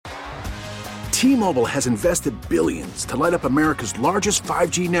T-Mobile has invested billions to light up America's largest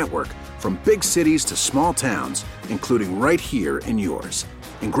 5G network, from big cities to small towns, including right here in yours.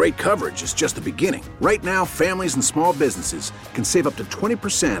 And great coverage is just the beginning. Right now, families and small businesses can save up to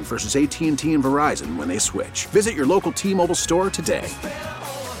 20% versus AT&T and Verizon when they switch. Visit your local T-Mobile store today.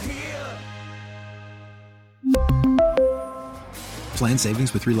 Plan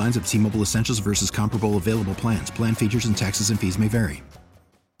savings with 3 lines of T-Mobile Essentials versus comparable available plans. Plan features and taxes and fees may vary.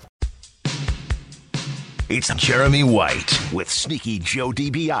 It's Jeremy White with Sneaky Joe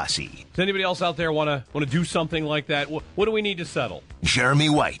DiBiase. Does anybody else out there want to do something like that? What do we need to settle? Jeremy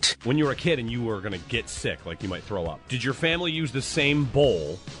White. When you were a kid and you were going to get sick, like you might throw up, did your family use the same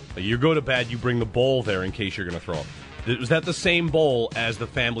bowl? You go to bed, you bring the bowl there in case you're going to throw up. Was that the same bowl as the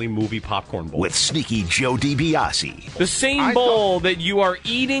family movie popcorn bowl? With Sneaky Joe DiBiase. The same bowl that you are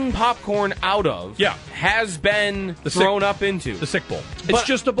eating popcorn out of has been thrown up into. The sick bowl. It's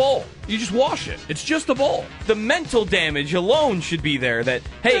just a bowl. You just wash it. It's just a bowl. The mental damage alone should be there that,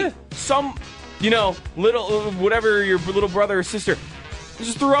 hey, some, little, whatever your little brother or sister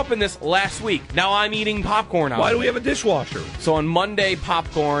just threw up in this last week. Now I'm eating popcorn out of it. Why do we have a dishwasher? So on Monday,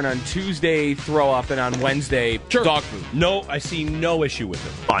 popcorn. On Tuesday, throw up. And on Wednesday, dog food. No, I see no issue with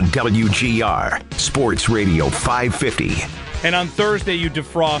it. On WGR, Sports Radio 550. And on Thursday, you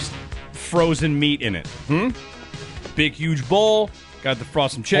defrost frozen meat in it. Big, huge bowl. Got to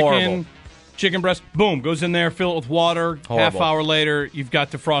defrost some chicken. Horrible. Chicken breast. Boom. Goes in there, fill it with water. Horrible. Half hour later, you've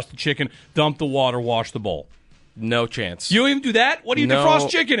got defrosted chicken. Dump the water, wash the bowl. No chance. You don't even do that? What do you defrost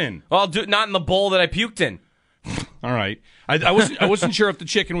chicken in? Well, not in the bowl that I puked in. All right. I wasn't sure if the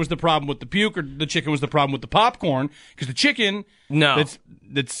chicken was the problem with the puke or the chicken was the problem with the popcorn, because the chicken, that's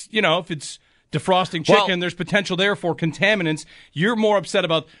if it's defrosting chicken, there's potential there for contaminants. You're more upset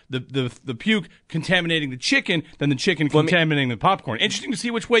about the puke contaminating the chicken than the chicken contaminating the popcorn. Interesting to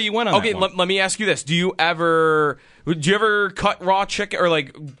see which way you went on that one. Let me ask you this. Do you ever cut raw chicken or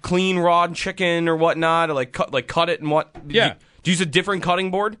like clean raw chicken or whatnot, or like cut it and what? Yeah. Do you use a different cutting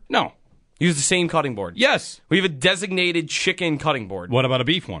board? No. Use the same cutting board? Yes. We have a designated chicken cutting board. What about a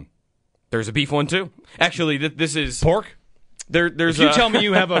beef one? There's a beef one too. Actually, this is pork. There's if you tell me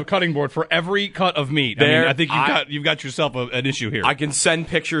you have a cutting board for every cut of meat, I think you've got yourself an issue here. I can send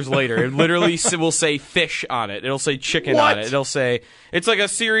pictures later. It literally will say fish on it. It'll say chicken on it. It'll say it's like a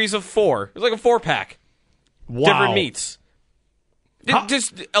series of 4. It's like a 4-pack. Wow. Different meats.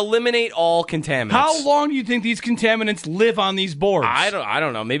 Just eliminate all contaminants. How long do you think these contaminants live on these boards? I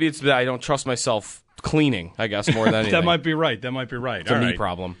don't know. Maybe it's that I don't trust myself cleaning, I guess, more than anything. That might be right. It's a me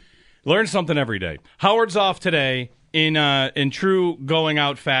problem. Learn something every day. Howard's off today. In true going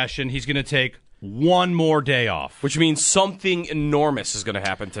out fashion, he's going to take one more day off. Which means something enormous is going to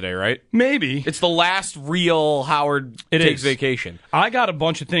happen today, right? Maybe. It's the last real Howard takes vacation. I got a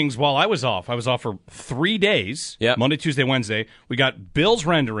bunch of things while I was off. I was off for 3 days. Yep. Monday, Tuesday, Wednesday. We got Bill's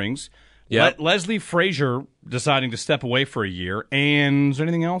renderings. Yep. Leslie Frazier deciding to step away for a year. And is there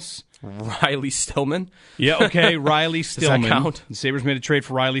anything else? Riley Stillman? Yeah, okay, Riley Stillman. Does that count? The Sabres made a trade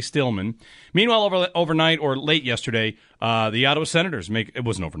for Riley Stillman. Meanwhile, overnight or late yesterday, the Ottawa Senators it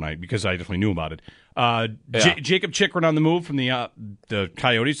wasn't overnight because I definitely knew about it. Jacob Chychrun on the move from the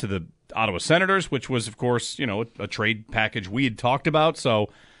Coyotes to the Ottawa Senators, which was, of course, a trade package we had talked about. So, all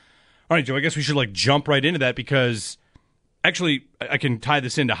right, Joe, I guess we should jump right into that because actually I can tie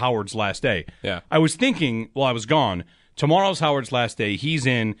this into Howard's last day. Yeah. I was thinking while I was gone, tomorrow's Howard's last day. He's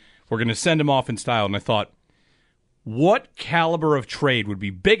in. We're going to send him off in style. And I thought, what caliber of trade would be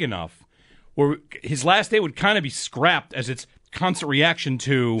big enough where his last day would kind of be scrapped as its constant reaction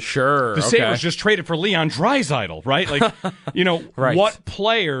to the Sabres just traded for Leon Draisaitl, right? Right. What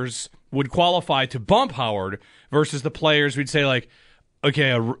players would qualify to bump Howard versus the players we'd say some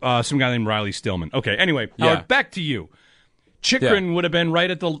guy named Riley Stillman. Okay, anyway, Howard, back to you. Chychrun would have been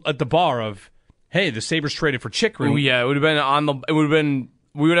right at the bar of, hey, the Sabres traded for Chychrun. Ooh, yeah, it would have been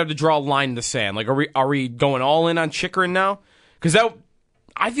we would have to draw a line in the sand. Are we going all in on Chychrun now? Because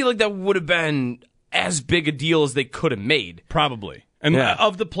I feel like that would have been as big a deal as they could have made. Probably. And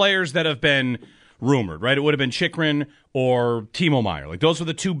of the players that have been rumored, right? It would have been Chychrun or Timo Meier. Those were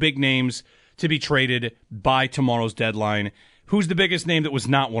the two big names to be traded by tomorrow's deadline. Who's the biggest name that was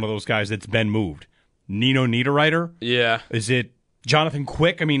not one of those guys that's been moved? Nino Niederreiter? Yeah. Is it Jonathan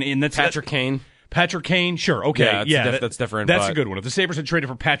Quick? That's Patrick Kane. Patrick Kane? Sure, okay. That's different. That's a good one. If the Sabres had traded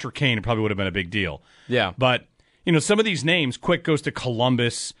for Patrick Kane, it probably would have been a big deal. Yeah. But, some of these names, Quick goes to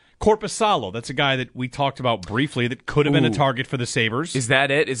Columbus. Korpisalo, that's a guy that we talked about briefly that could have been a target for the Sabres. Is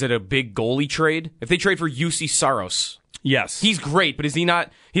that it? Is it a big goalie trade? If they trade for UC Saros. Yes. He's great, but is he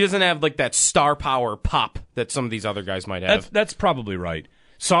not? He doesn't have that star power pop that some of these other guys might have. That's probably right.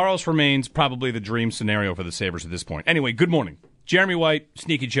 Saros remains probably the dream scenario for the Sabres at this point. Anyway, good morning. Jeremy White,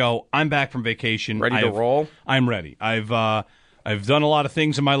 Sneaky Joe. I'm back from vacation. Ready to roll? I'm ready. I've done a lot of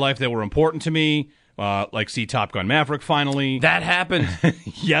things in my life that were important to me, like see Top Gun Maverick finally. That happened.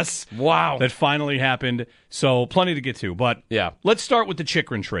 Yes. Wow. That finally happened. So plenty to get to. But yeah, let's start with the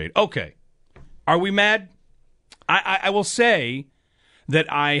Chychrun trade. Okay. Are we mad? I will say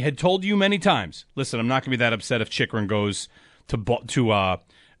that I had told you many times, listen, I'm not going to be that upset if Chychrun goes to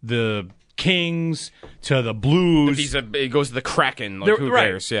the Kings, to the Blues. It goes to the Kraken. Like, who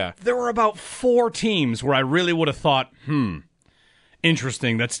cares? Yeah. There were about 4 teams where I really would have thought,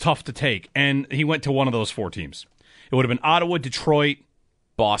 interesting, that's tough to take. And he went to one of those 4 teams. It would have been Ottawa, Detroit,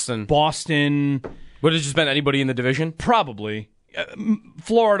 Boston. Would it have just been anybody in the division? Probably.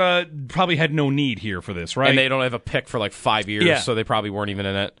 Florida probably had no need here for this, right? And they don't have a pick for like 5 years, so they probably weren't even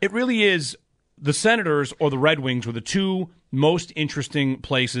in it. It really is. The Senators or the Red Wings were the 2 most interesting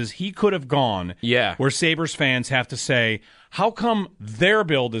places he could have gone. Yeah. Where Sabres fans have to say, how come their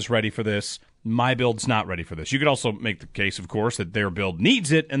build is ready for this, my build's not ready for this? You could also make the case, of course, that their build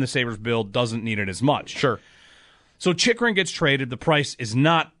needs it and the Sabres build doesn't need it as much. Sure. So Chychrun gets traded. The price is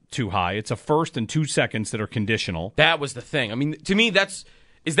not too high. It's a first and 2 seconds that are conditional. That was the thing. I mean, to me, that's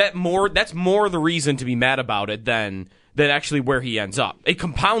more the reason to be mad about it than actually where he ends up. It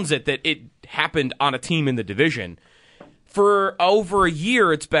compounds it that it happened on a team in the division. For over a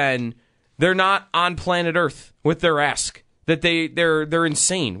year, it's been they're not on planet Earth with their ask. That they're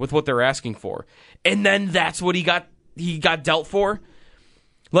insane with what they're asking for, and then that's what he got dealt for.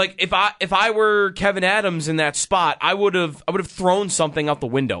 Like if I were Kevin Adams in that spot, I would have thrown something out the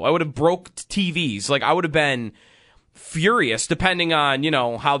window. I would have broke TVs. Like I would have been furious, depending on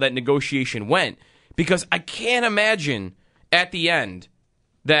how that negotiation went, because I can't imagine at the end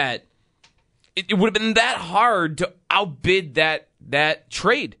that it would have been that hard to outbid that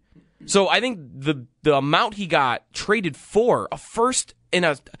trade. So I think the amount he got traded for, a first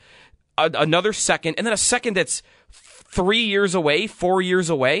and another second, and then a second that's 3 years away, 4 years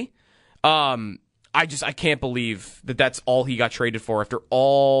away. I can't believe that that's all he got traded for after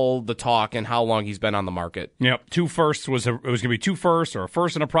all the talk and how long he's been on the market. Yep, 2 firsts it was going to be 2 firsts or a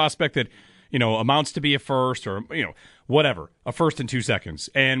first and a prospect that amounts to be a first or whatever, a first and 2 seconds.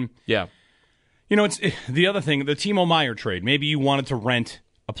 And yeah. It's the other thing, the Timo Meier trade. Maybe you wanted to rent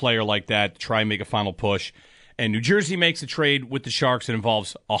a player like that, try and make a final push, and New Jersey makes a trade with the Sharks that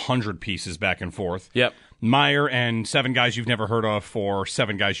involves 100 pieces back and forth. Yep. Meier and 7 guys you've never heard of for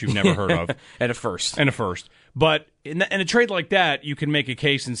 7 guys you've never heard of. And a first. But in a trade like that, you can make a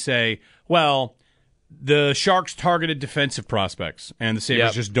case and say, well, the Sharks targeted defensive prospects, and the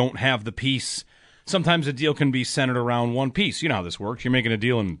Sabres just don't have the piece. Sometimes a deal can be centered around one piece. You know how this works. You're making a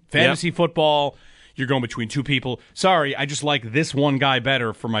deal in fantasy football. You're going between 2 people. Sorry, I just like this one guy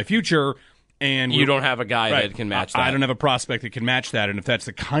better for my future. And you don't have a guy that can match that. I don't have a prospect that can match that. And if that's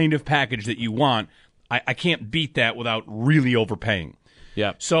the kind of package that you want, I can't beat that without really overpaying.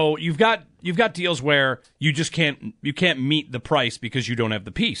 Yeah. So you've got deals where you just can't meet the price because you don't have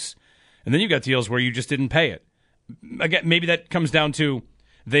the piece. And then you've got deals where you just didn't pay it. Again, maybe that comes down to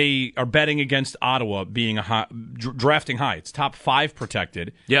they are betting against Ottawa being drafting high. It's top 5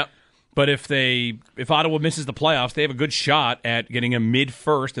 protected. Yep. But if Ottawa misses the playoffs, they have a good shot at getting a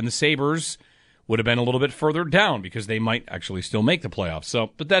mid-first, and the Sabres would have been a little bit further down because they might actually still make the playoffs.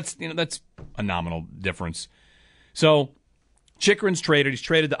 So, but that's a nominal difference. So, Chychrun's traded. He's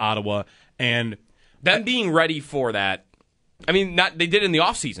traded to Ottawa, and them being ready for that. I mean, they did it in the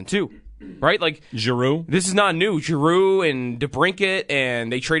offseason too, right? Like Giroux. This is not new. Giroux and DeBrincat, and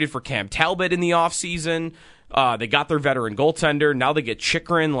they traded for Cam Talbot in the offseason. They got their veteran goaltender. Now they get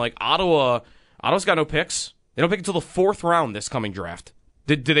Chychrun. Like Ottawa's got no picks. They don't pick until the 4th round this coming draft.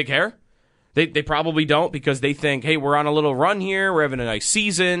 Do they care? They probably don't because they think, hey, we're on a little run here. We're having a nice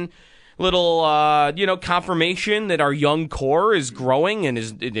season. Little confirmation that our young core is growing and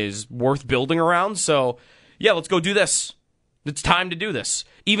is worth building around. So yeah, let's go do this. It's time to do this.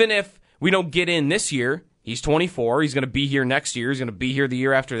 Even if we don't get in this year, he's 24. He's going to be here next year. He's going to be here the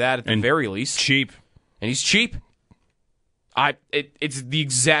year after that at the very least. Cheap. And he's cheap. It's the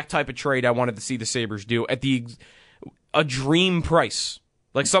exact type of trade I wanted to see the Sabres do at a dream price.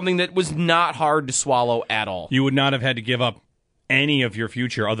 Like something that was not hard to swallow at all. You would not have had to give up any of your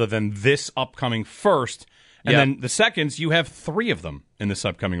future other than this upcoming first. And then the seconds, you have 3 of them in this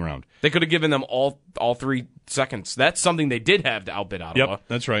upcoming round. They could have given them all 3 seconds. That's something they did have to outbid Ottawa. Yep,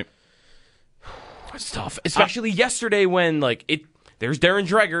 that's right. It's tough. Especially yesterday when there's Darren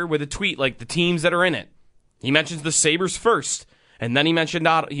Dreger with a tweet like the teams that are in it. He mentions the Sabres first, and then he mentioned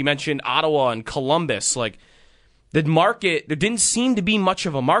Ottawa and Columbus. Like The market, there didn't seem to be much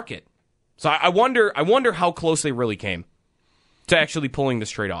of a market. So I wonder how close they really came to actually pulling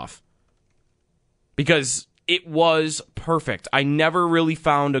this trade off. Because it was perfect. I never really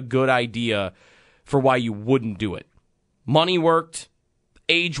found a good idea for why you wouldn't do it. Money worked,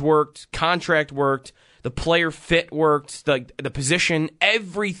 age worked, contract worked, the player fit worked, the position,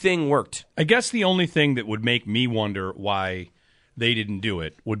 everything worked. I guess the only thing that would make me wonder why they didn't do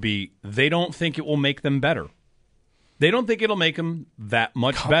it would be they don't think it will make them better. They don't think it'll make them that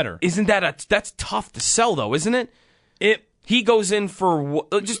much better. Isn't that's tough to sell though, isn't it? He goes in for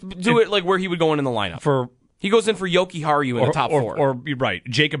just do it like where he would go in the lineup. He goes in for Yoki Haru in the top 4. Or you're right.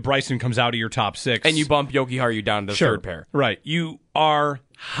 Jacob Bryson comes out of your top 6. And you bump Yoki Haru down to the third pair. Right. You are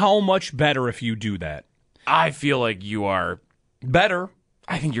how much better if you do that? I feel like you are better.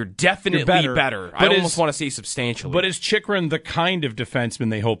 I think you're definitely better. I almost want to say substantially. But is Chychrun the kind of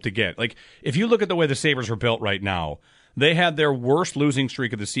defenseman they hope to get? Like, if you look at the way the Sabres are built right now, they had their worst losing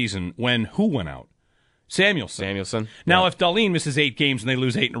streak of the season when who went out? Samuelsson. Now, if Dahlin misses 8 games and they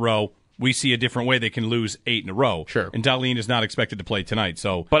lose 8 in a row, we see a different way they can lose 8 in a row. Sure. And Dahlin is not expected to play tonight.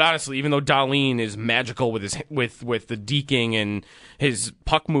 So, but honestly, even though Dahlin is magical with his with the deking and his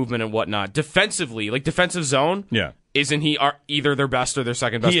puck movement and whatnot, defensively, like defensive zone, isn't he either their best or their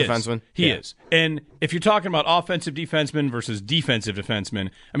second best defenseman? He is. And if you're talking about offensive defensemen versus defensive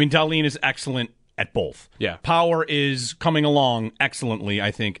defensemen, I mean, Dahlin is excellent at both. Yeah. Power is coming along excellently, I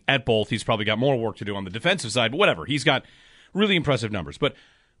think, at both. He's probably got more work to do on the defensive side, but whatever. He's got really impressive numbers. But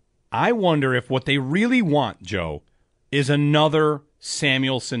I wonder if what they really want, Joe, is another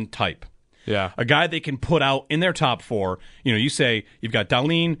Samuelsson type. Yeah. A guy they can put out in their top 4. You know, you say you've got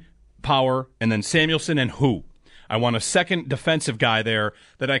Dahlin, Power, and then Samuelsson and who? I want a second defensive guy there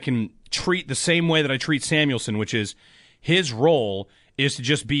that I can treat the same way that I treat Samuelsson, which is his role is to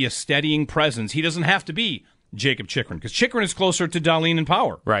just be a steadying presence. He doesn't have to be Jacob Chychrun, because Chychrun is closer to Dahlin and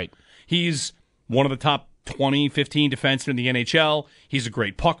Power. Right. He's one of the top 20, 15 defensemen in the NHL. He's a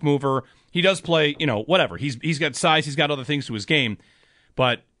great puck mover. He does play, whatever. He's got size. He's got other things to his game.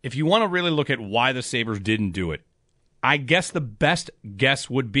 But if you want to really look at why the Sabres didn't do it, I guess the best guess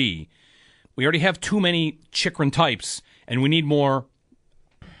would be we already have too many Chychrun types, and we need more.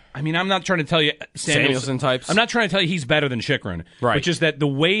 I mean, I'm not trying to tell you Samuelsson types. I'm not trying to tell you he's better than Chychrun. Right. But just that the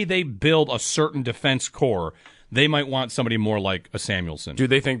way they build a certain defense core, they might want somebody more like a Samuelsson. Do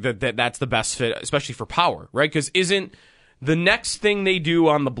they think that that's the best fit, especially for Power, right? Because isn't the next thing they do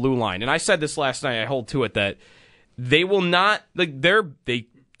on the blue line, and I said this last night, I hold to it, that they will not, like, they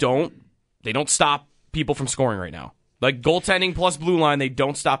don't stop people from scoring right now. Like, goaltending plus blue line, they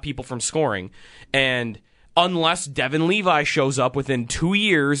don't stop people from scoring. And unless Devin Levi shows up within 2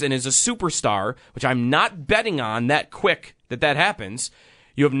 years and is a superstar, which I'm not betting on that quick that happens,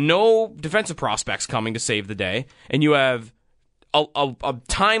 you have no defensive prospects coming to save the day, and you have a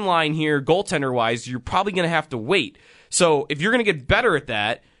timeline here, goaltender-wise, you're probably going to have to wait. So if you're going to get better at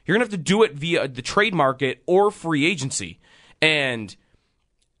that, you're going to have to do it via the trade market or free agency. And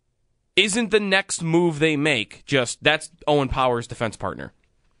isn't the next move they make just that's Owen Power's defense partner?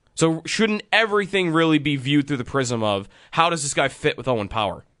 So shouldn't everything really be viewed through the prism of how does this guy fit with Owen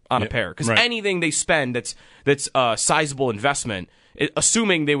Power on a pair? Because anything they spend that's a sizable investment,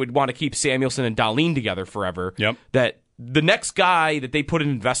 assuming they would want to keep Samuelsson and Dahlin together forever, that the next guy that they put an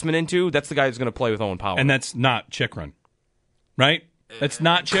investment into, that's the guy who's going to play with Owen Power. And that's not Chychrun, right? That's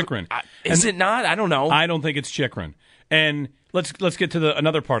not Chychrun. Is it not? I don't know. I don't think it's Chychrun. And let's get to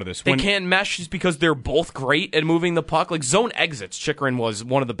another part of this. They can't mesh just because they're both great at moving the puck. Like zone exits, Chychrun was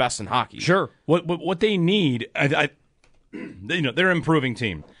one of the best in hockey. Sure. What they need, they're an improving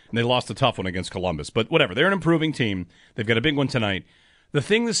team. And they lost a tough one against Columbus. But whatever, they're an improving team. They've got a big one tonight. The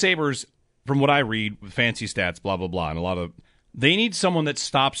thing the Sabres, from what I read, with fancy stats, blah, blah, blah, and they need someone that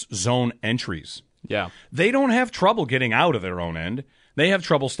stops zone entries. Yeah. They don't have trouble getting out of their own end. They have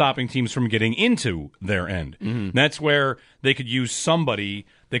trouble stopping teams from getting into their end. Mm-hmm. That's where they could use somebody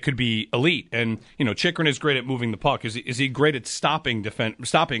that could be elite. And, Chychrun is great at moving the puck. Is he great at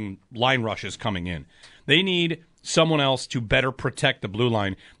stopping line rushes coming in? They need someone else to better protect the blue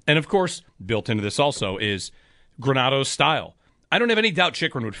line. And, of course, built into this also is Granato's style. I don't have any doubt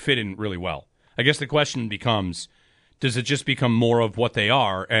Chychrun would fit in really well. I guess the question becomes, does it just become more of what they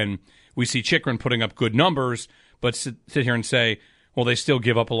are? And we see Chychrun putting up good numbers, but sit here and say, well, they still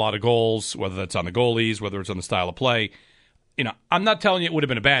give up a lot of goals, whether that's on the goalies, whether it's on the style of play. I'm not telling you it would have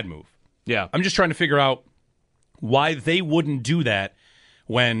been a bad move. Yeah. I'm just trying to figure out why they wouldn't do that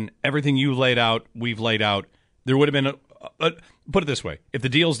when everything you laid out, we've laid out. There would have been put it this way. If the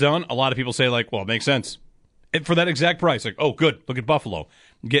deal's done, a lot of people say, like, well, it makes sense. For that exact price, like, oh, good, look at Buffalo,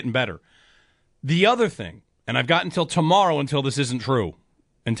 getting better. The other thing and I've got until tomorrow until this isn't true,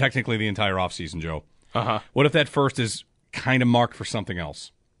 and technically the entire offseason, Joe. What if that first is kind of marked for something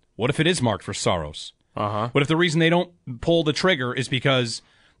else? What if it is marked for Saros? What if the reason they don't pull the trigger is because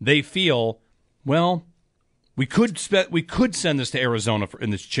they feel, well, we could send this to Arizona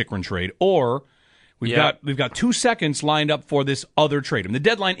in this Chychrun trade, or we've got 2 seconds lined up for this other trade. And the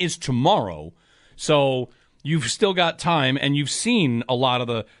deadline is tomorrow, so you've still got time, and you've seen a lot of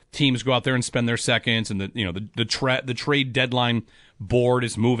the teams go out there and spend their seconds, and the trade deadline board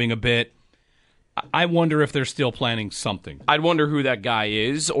is moving a bit. I wonder if they're still planning something. I'd wonder who that guy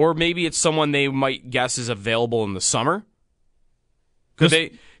is, or maybe it's someone they might guess is available in the summer.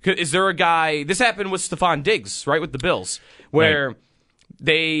 Is there a guy? This happened with Stephon Diggs, right, with the Bills, where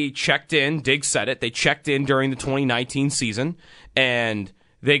they checked in. Diggs said it. They checked in during the 2019 season, and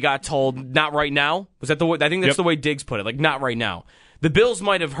they got told, "Not right now." Was that the way? I think that's the way Diggs put it. Like, not right now. The Bills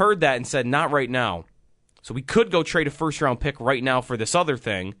might have heard that and said, "Not right now." So we could go trade a first-round pick right now for this other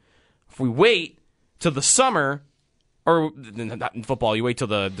thing. If we wait till the summer, or not in football, you wait till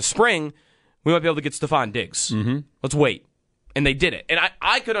the spring, we might be able to get Stephon Diggs. Let's wait. And they did it. And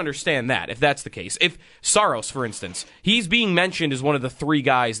I could understand that if that's the case. If Saros, for instance, he's being mentioned as one of the 3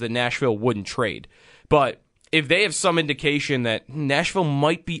 guys that Nashville wouldn't trade. But if they have some indication that Nashville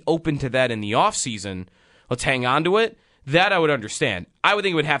might be open to that in the offseason, let's hang on to it, that I would understand. I would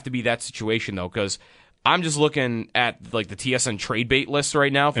think it would have to be that situation, though, because I'm just looking at like the TSN trade bait list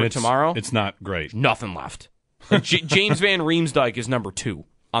right now for tomorrow. It's not great. Nothing left. Like, James Van Riemsdyk is number 2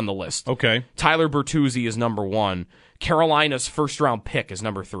 on the list. Okay. Tyler Bertuzzi is number 1. Carolina's first-round pick is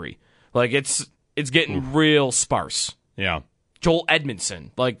number 3. Like, it's getting real sparse. Yeah. Joel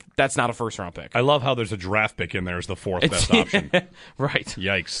Edmondson, like, that's not a first-round pick. I love how there's a draft pick in there as the 4th best option. Right.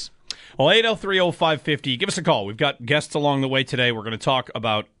 Yikes. Well, 803-0550. Give us a call. We've got guests along the way today. We're going to talk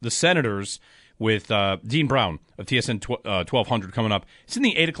about the Senators with Dean Brown of TSN 1200 coming up. It's in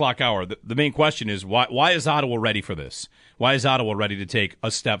the 8 o'clock hour. The main question is, why is Ottawa ready for this? Why is Ottawa ready to take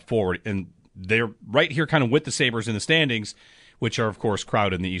a step forward? And they're right here kind of with the Sabres in the standings, which are, of course,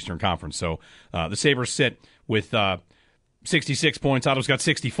 crowded in the Eastern Conference. So the Sabres sit with 66 points. Ottawa's got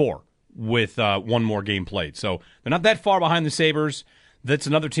 64 with one more game played. So they're not that far behind the Sabres. That's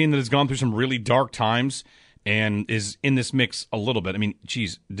another team that has gone through some really dark times and is in this mix a little bit. I mean,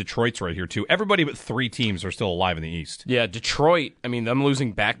 geez, Detroit's right here, too. Everybody but 3 teams are still alive in the East. Yeah, Detroit, I mean, them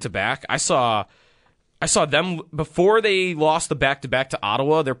losing back-to-back. I saw them, before they lost the back-to-back to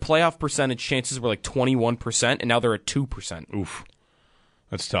Ottawa, their playoff percentage chances were like 21%, and now they're at 2%. Oof.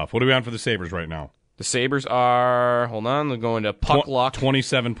 That's tough. What are we on for the Sabres right now? The Sabres are, hold on, they're going to Puck Luck.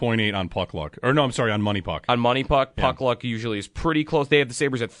 27.8 on Puck Luck. Or no, I'm sorry, on Money Puck. On Money Puck, Puck Luck usually is pretty close. They have the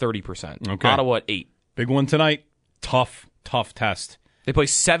Sabres at 30%. Okay. Ottawa at 8. Big one tonight. Tough test. They play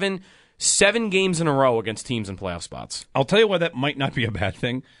seven games in a row against teams in playoff spots. I'll tell you why that might not be a bad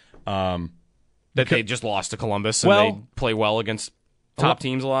thing. That they just lost to Columbus and they play well against top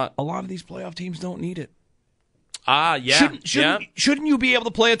teams a lot. A lot of these playoff teams don't need it. Yeah. Shouldn't you be able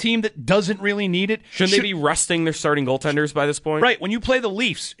to play a team that doesn't really need it? Shouldn't they be resting their starting goaltenders by this point? Right. When you play the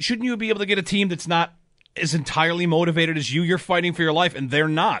Leafs, shouldn't you be able to get a team that's not as entirely motivated as you? You're fighting for your life, and they're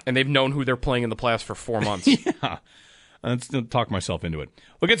not. And they've known who they're playing in the playoffs for 4 months. Yeah. Let's talk myself into it.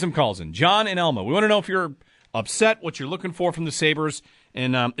 We'll get some calls in. John and Elma, we want to know if you're upset, what you're looking for from the Sabres,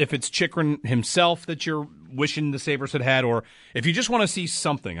 and if it's Chychrun himself that you're wishing the Sabres had, or if you just want to see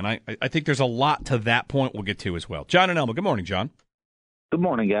something. And I think there's a lot to that point we'll get to as well. John and Elma, good morning, John. Good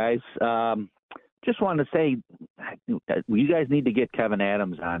morning, guys. Just wanted to say, you guys need to get Kevin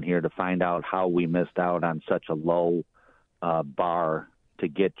Adams on here to find out how we missed out on such a low bar to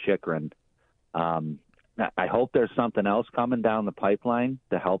get Chychrun. I hope there's something else coming down the pipeline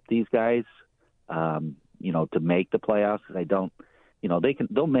to help these guys, to make the playoffs. Because I don't,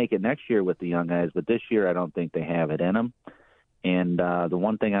 they'll make it next year with the young guys, but this year I don't think they have it in them. And the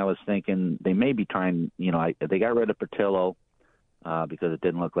one thing I was thinking, they may be trying, they got rid of Portillo because it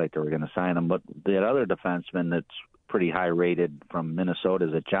didn't look like they were going to sign him. But that other defenseman that's pretty high rated from Minnesota,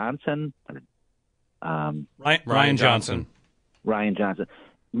 is it Johnson? Ryan Johnson. Ryan Johnson.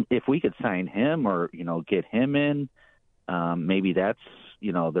 If we could sign him or, get him in, maybe that's,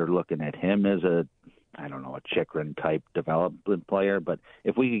 they're looking at him as a Chychrun type development player. But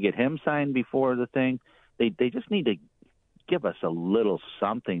if we could get him signed before the thing, they just need to give us a little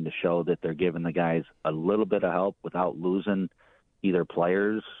something to show that they're giving the guys a little bit of help without losing either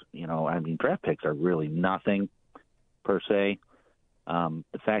players. Draft picks are really nothing per se.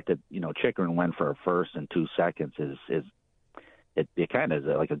 The fact that, Chychrun went for a first and 2 seconds is it kind of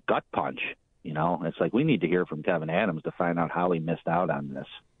is like a gut punch. It's like we need to hear from Kevin Adams to find out how he missed out on this.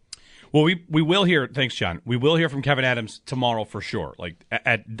 Well, we will hear. Thanks, John. We will hear from Kevin Adams tomorrow for sure. Like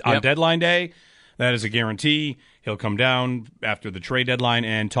on deadline day, that is a guarantee. He'll come down after the trade deadline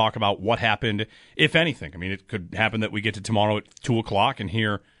and talk about what happened, if anything. I mean, it could happen that we get to tomorrow at 2:00 and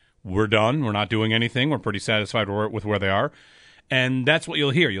hear we're done. We're not doing anything. We're pretty satisfied with where they are, and that's what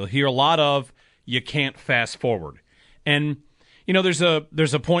you'll hear. You'll hear a lot of you can't fast forward, and there's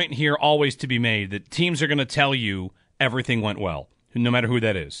a point here always to be made that teams are going to tell you everything went well, no matter who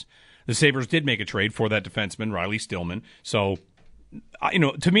that is. The Sabres did make a trade for that defenseman, Riley Stillman. So,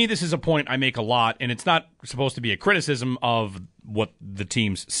 to me, this is a point I make a lot, and it's not supposed to be a criticism of what the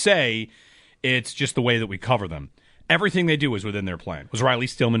teams say. It's just the way that we cover them. Everything they do is within their plan. Was Riley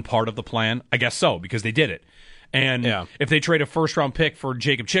Stillman part of the plan? I guess so, because they did it. And if they trade a first-round pick for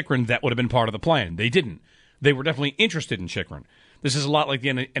Jacob Chychrun, that would have been part of the plan. They didn't. They were definitely interested in Chychrun. This is a lot like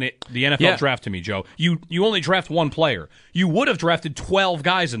the NFL draft to me, Joe. You only draft one player. You would have drafted 12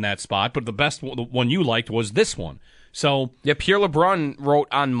 guys in that spot, but the one you liked was this one. So Pierre LeBrun wrote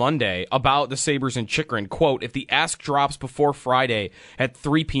on Monday about the Sabres and Chychrun, quote, if the ask drops before Friday at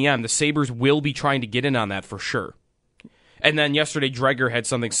 3 p.m., the Sabres will be trying to get in on that for sure. And then yesterday, Dreger had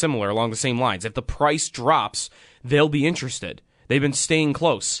something similar along the same lines. If the price drops, they'll be interested. They've been staying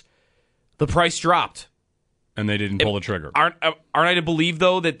close. The price dropped. And they didn't pull the trigger. Aren't I to believe,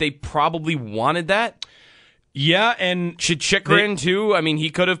 though, that they probably wanted that? Yeah, and should Chychrun, too? I mean, he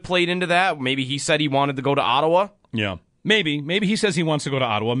could have played into that. Maybe he said he wanted to go to Ottawa. Yeah, maybe. Maybe he says he wants to go to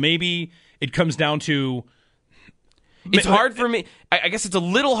Ottawa. Maybe it comes down to... It's hard for me. I guess it's a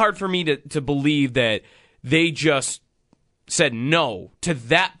little hard for me to believe that they just said no to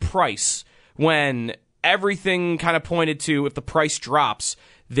that price when everything kind of pointed to if the price drops,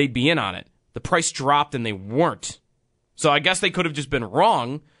 they'd be in on it. The price dropped and they weren't. So I guess they could have just been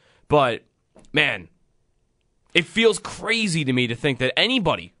wrong, but man, it feels crazy to me to think that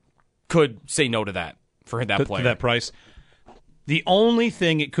anybody could say no to that for that player. To that price. The only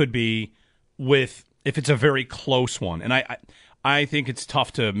thing it could be if it's a very close one, and I think it's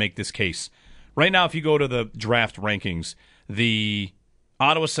tough to make this case. Right now, if you go to the draft rankings, the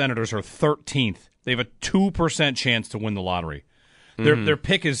Ottawa Senators are 13th. They have a 2% chance to win the lottery. Their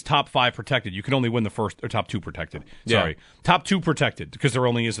pick is top 5 protected. You can only win the first, or top 2 protected. Sorry. Top 2 protected, because there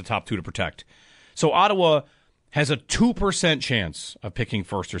only is a top 2 to protect. So Ottawa has a 2% chance of picking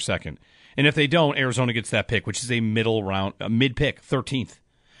first or second. And if they don't, Arizona gets that pick, which is a mid-pick, 13th.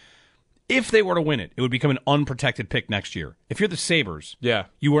 If they were to win it, it would become an unprotected pick next year. If you're the Sabres,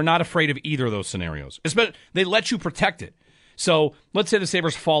 you are not afraid of either of those scenarios. They let you protect it. So let's say the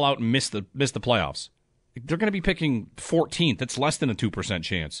Sabres fall out and miss the playoffs. They're going to be picking 14th. That's less than a 2%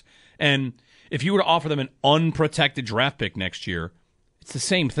 chance. And if you were to offer them an unprotected draft pick next year, it's the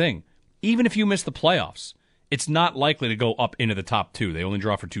same thing. Even if you miss the playoffs, it's not likely to go up into the top 2. They only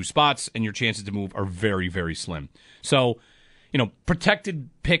draw for 2 spots, and your chances to move are very, very slim. So, protected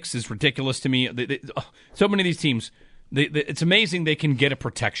picks is ridiculous to me. So many of these teams, it's amazing they can get a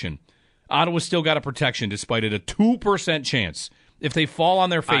protection. Ottawa's still got a protection despite it, a 2% chance. If they fall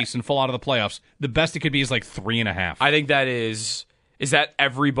on their face and fall out of the playoffs, the best it could be is like 3.5. I think that is that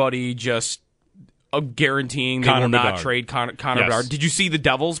everybody just guaranteeing they Connor will not Bedard. trade Connor Bedard. Did you see the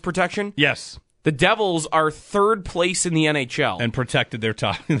Devils' protection? Yes. The Devils are 3rd place in the NHL. And protected their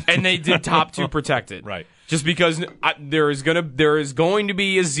top. And they did top 2 protected. Right. Just because there is going to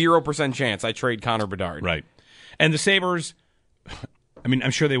be a 0% chance I trade Connor Bedard. Right. And the Sabres, I mean, I'm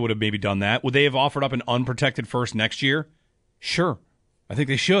sure they would have maybe done that. Would they have offered up an unprotected first next year? Sure. I think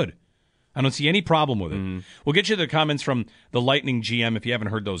they should. I don't see any problem with it. We'll get you the comments from the Lightning GM if you haven't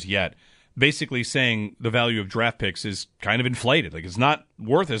heard those yet. Basically saying the value of draft picks is kind of inflated. Like, it's not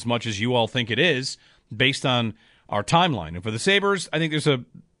worth as much as you all think it is based on our timeline. And for the Sabres, I think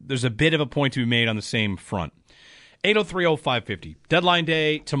there's a bit of a point to be made on the same front. 803-0550. Deadline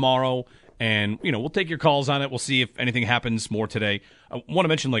day tomorrow. And, we'll take your calls on it. We'll see if anything happens more today. I want to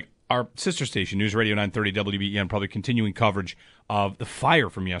mention, our sister station, News Radio 930 WBEN, probably continuing coverage of the fire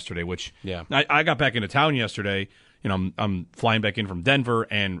from yesterday, which I got back into town yesterday. I'm flying back in from Denver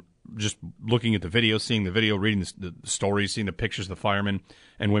and just looking at the video, seeing the video, reading the stories, seeing the pictures of the firemen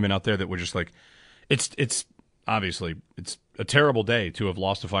and women out there that were just like, it's obviously, it's a terrible day to have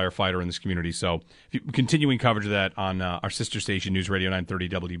lost a firefighter in this community. So continuing coverage of that on our sister station, News Radio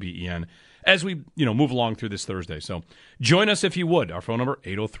 930 WBEN, as we move along through this Thursday. So join us if you would. Our phone number,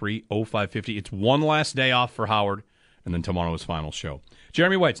 803-0550. It's one last day off for Howard, and then tomorrow is final show.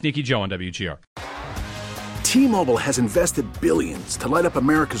 Jeremy White, Sneaky Joe on WGR. T-Mobile has invested billions to light up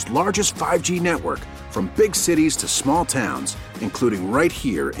America's largest 5G network, from big cities to small towns, including right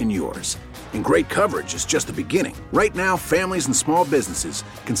here in yours. And great coverage is just the beginning. Right now, families and small businesses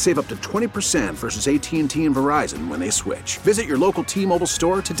can save up to 20% versus AT&T and Verizon when they switch. Visit your local T-Mobile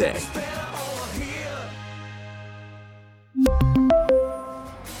store today.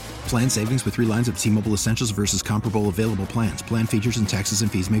 Plan savings with 3 lines of T-Mobile Essentials versus comparable available plans. Plan features and taxes and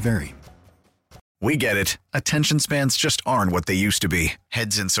fees may vary. We get it. Attention spans just aren't what they used to be.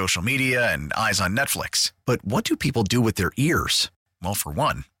 Heads in social media and eyes on Netflix. But what do people do with their ears? Well, for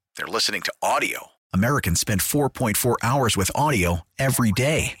one, they're listening to audio. Americans spend 4.4 hours with audio every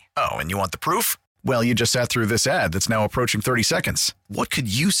day. Oh, and you want the proof? Well, you just sat through this ad that's now approaching 30 seconds. What could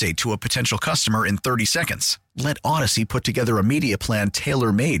you say to a potential customer in 30 seconds? Let Odyssey put together a media plan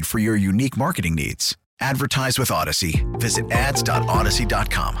tailor-made for your unique marketing needs. Advertise with Odyssey. Visit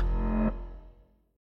ads.odyssey.com.